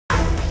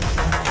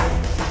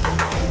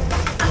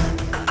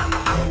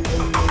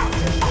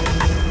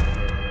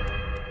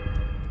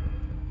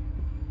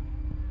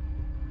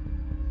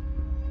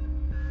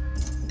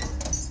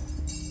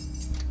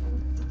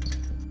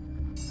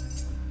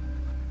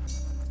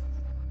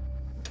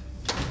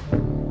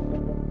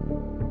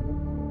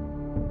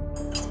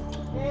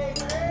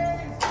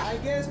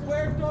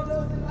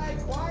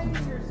whining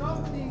or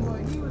something,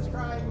 but he was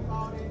crying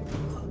about it.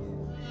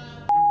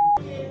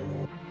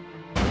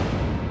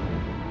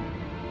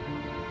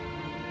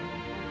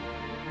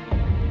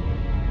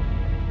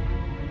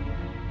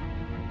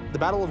 The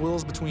battle of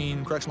wills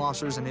between correctional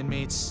officers and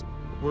inmates,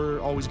 we're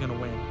always going to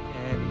win.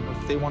 And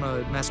if they want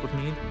to mess with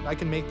me, I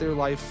can make their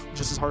life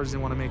just as hard as they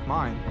want to make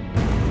mine.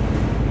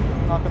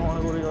 I'm not going to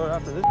want to go to yard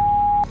after this.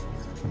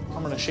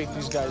 I'm going to shake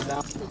these guys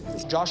down.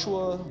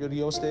 Joshua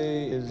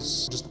Yodioste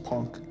is just a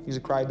punk. He's a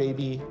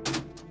crybaby.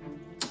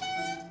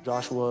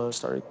 Joshua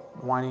started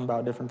whining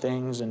about different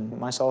things, and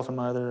myself and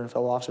my other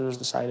fellow officers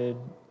decided,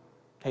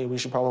 hey, we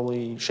should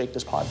probably shake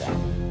this pod down.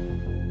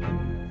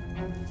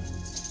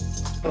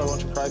 Got a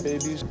bunch of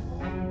crybabies.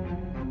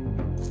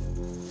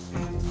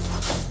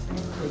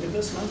 Look at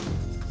this, man.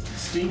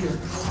 Stinger.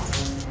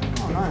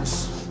 Oh,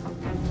 nice.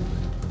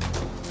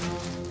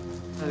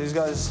 These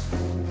guys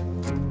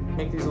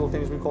make these little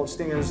things we call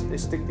stingers. They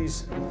stick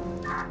these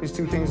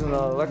two things in the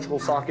electrical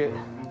socket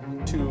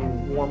to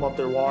warm up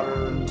their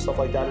water and stuff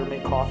like that, or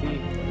make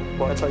coffee.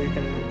 Well, that's how you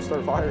can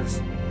start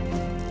fires.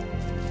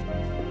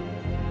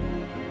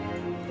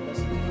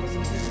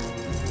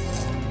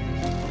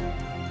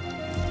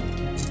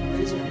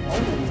 Oh,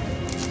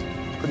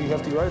 pretty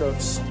hefty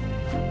write-ups.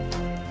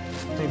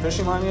 Any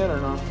fishing line yet or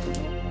no?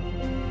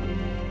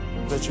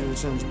 Bet you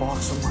it's in this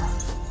box somewhere.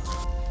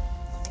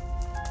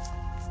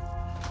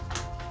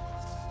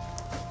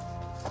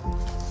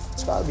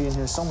 It's gotta be in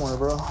here somewhere,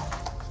 bro.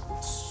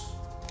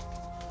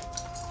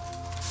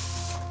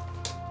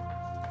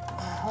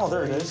 Oh,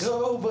 there it is.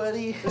 Go,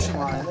 buddy. Fishing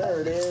line,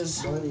 there it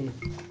is. Buddy.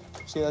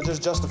 See, that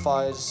just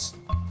justifies,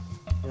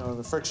 you know,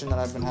 the friction that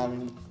I've been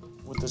having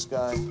with this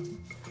guy.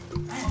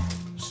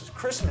 This is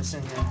Christmas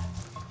in here.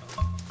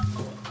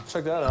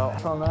 Check that out. I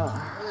found that.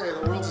 Hey,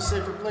 the world's a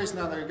safer place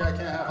now that a guy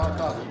can't have hot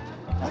coffee.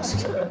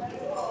 That's good.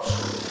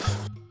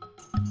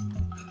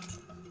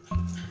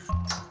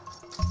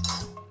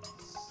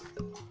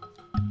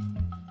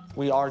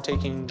 We are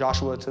taking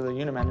Joshua to the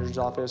unit manager's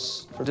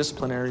office for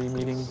disciplinary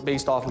meeting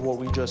based off of what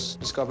we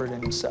just discovered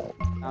in his cell.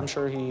 I'm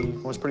sure he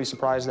was pretty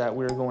surprised that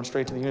we were going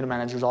straight to the unit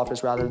manager's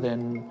office rather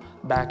than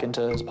back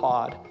into his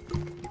pod.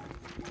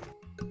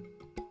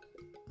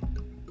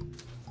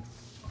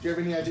 Do you have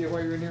any idea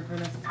why you're in here right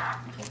now?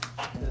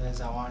 As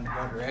I wanted to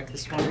go to rec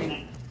this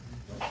morning.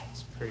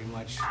 It's pretty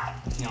much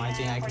the only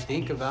thing I could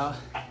think about.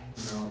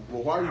 No.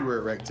 Well, while you were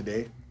at rec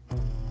today,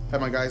 had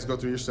my guys go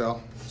through your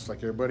cell, just like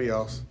everybody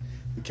else.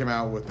 They came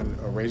out with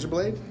a razor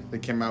blade, they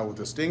came out with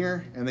a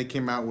stinger, and they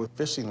came out with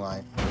fishing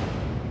line.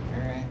 All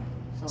right.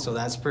 So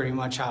that's pretty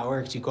much how it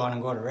works. You go out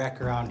and go to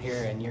rec around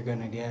here, and you're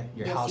gonna get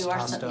your house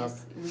tossed up.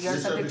 Yes, we are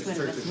subject to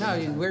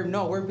investigation.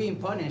 We're being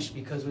punished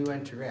because we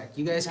went to rec.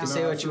 You guys can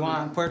say what you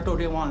want. Purto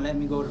didn't want to let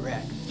me go to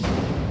rec.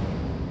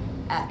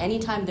 At any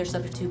time, they're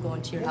subject to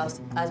going to your house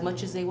as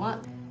much as they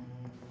want.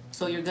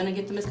 So you're gonna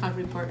get the misconduct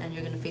report, and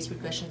you're gonna face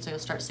regression. So you'll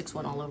start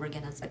 6-1 all over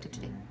again as effective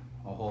today.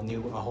 A whole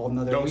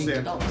nother Don't week.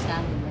 stand. Don't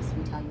stand unless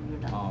we tell you you're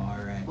done. Oh, all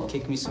right.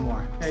 Kick me some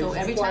more. So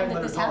every time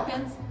that this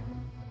happens,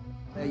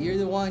 You're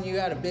the one, you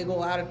got a big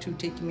old attitude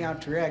taking me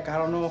out to rec. I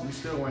don't know. You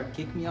still went.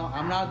 Kick me out.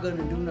 I'm not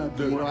gonna do nothing.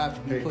 Dude, You don't have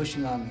to be hey.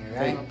 pushing on me,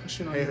 right? I'm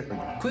pushing on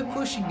you. Quit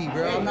pushing me,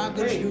 bro. I'm not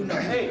gonna do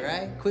nothing,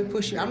 right? Quit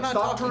pushing. I'm not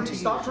talking to you.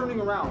 Stop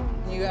turning around.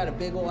 You got a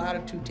big old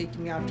attitude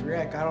taking me out to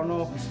rec. I don't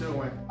know. You still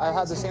went. I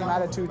had the same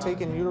attitude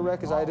taking you to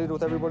rec as I did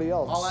with everybody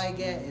else. All I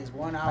get is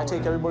 1 hour. I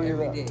take everybody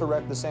every day. to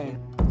rec the same.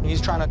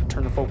 He's trying to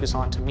turn the focus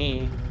onto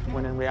me,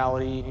 when in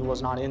reality, he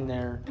was not in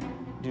there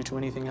due to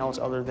anything else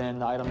other than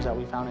the items that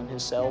we found in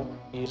his cell.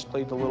 He just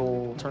played the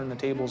little turn the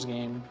tables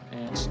game,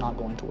 and it's not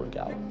going to work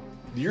out.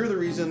 You're the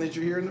reason that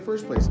you're here in the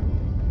first place.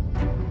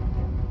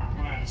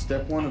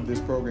 Step 1 of this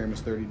program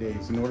is 30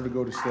 days. In order to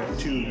go to step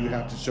 2, you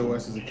have to show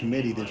us as a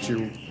committee that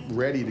you're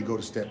ready to go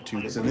to step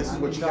 2. So this is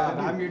what you got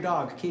to do. I'm your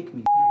dog. Kick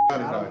me. Got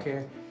it, I don't dog.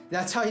 care.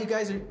 That's how you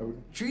guys are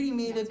treating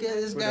me. Look at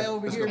this guy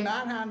over Let's here go.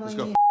 manhandling Let's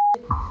go. me.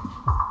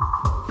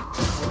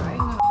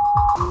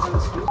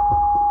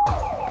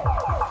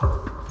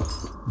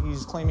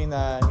 He's claiming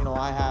that, you know,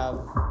 I have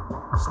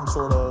some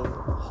sort of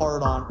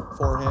hard-on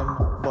for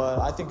him, but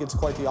I think it's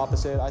quite the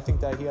opposite. I think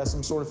that he has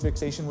some sort of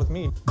fixation with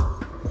me.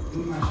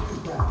 Give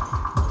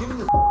me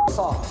your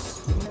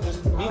socks.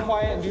 Just be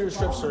quiet and do your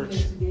strip search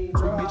so we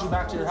can get you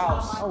back to your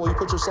house. Oh, well, you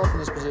put yourself in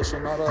this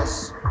position, not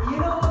us. You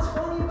know what's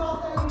funny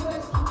about that? You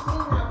guys keep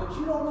saying that, but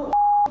you don't know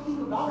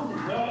anything about it.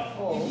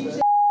 Oh, If you okay.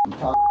 say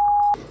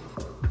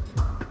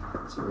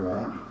it's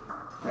alright.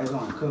 You guys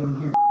want to come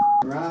in here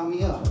and round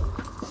me up?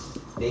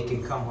 They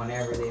can come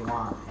whenever they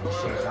want and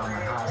shake down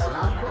my house. And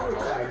I'm cool with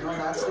that. You know,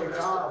 that's their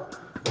job.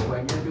 But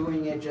when you're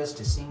doing it just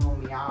to single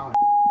me out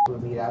and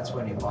with me, that's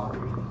when it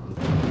bothers me.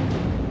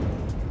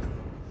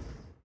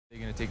 They're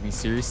gonna take me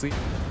seriously?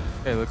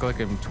 I look like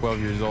I'm 12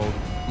 years old.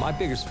 My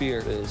biggest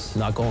fear is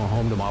not going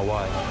home to my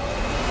wife.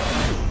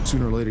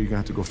 Sooner or later, you're gonna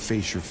have to go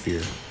face your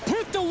fear.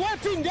 Put the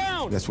weapon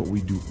down! That's what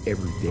we do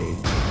every day.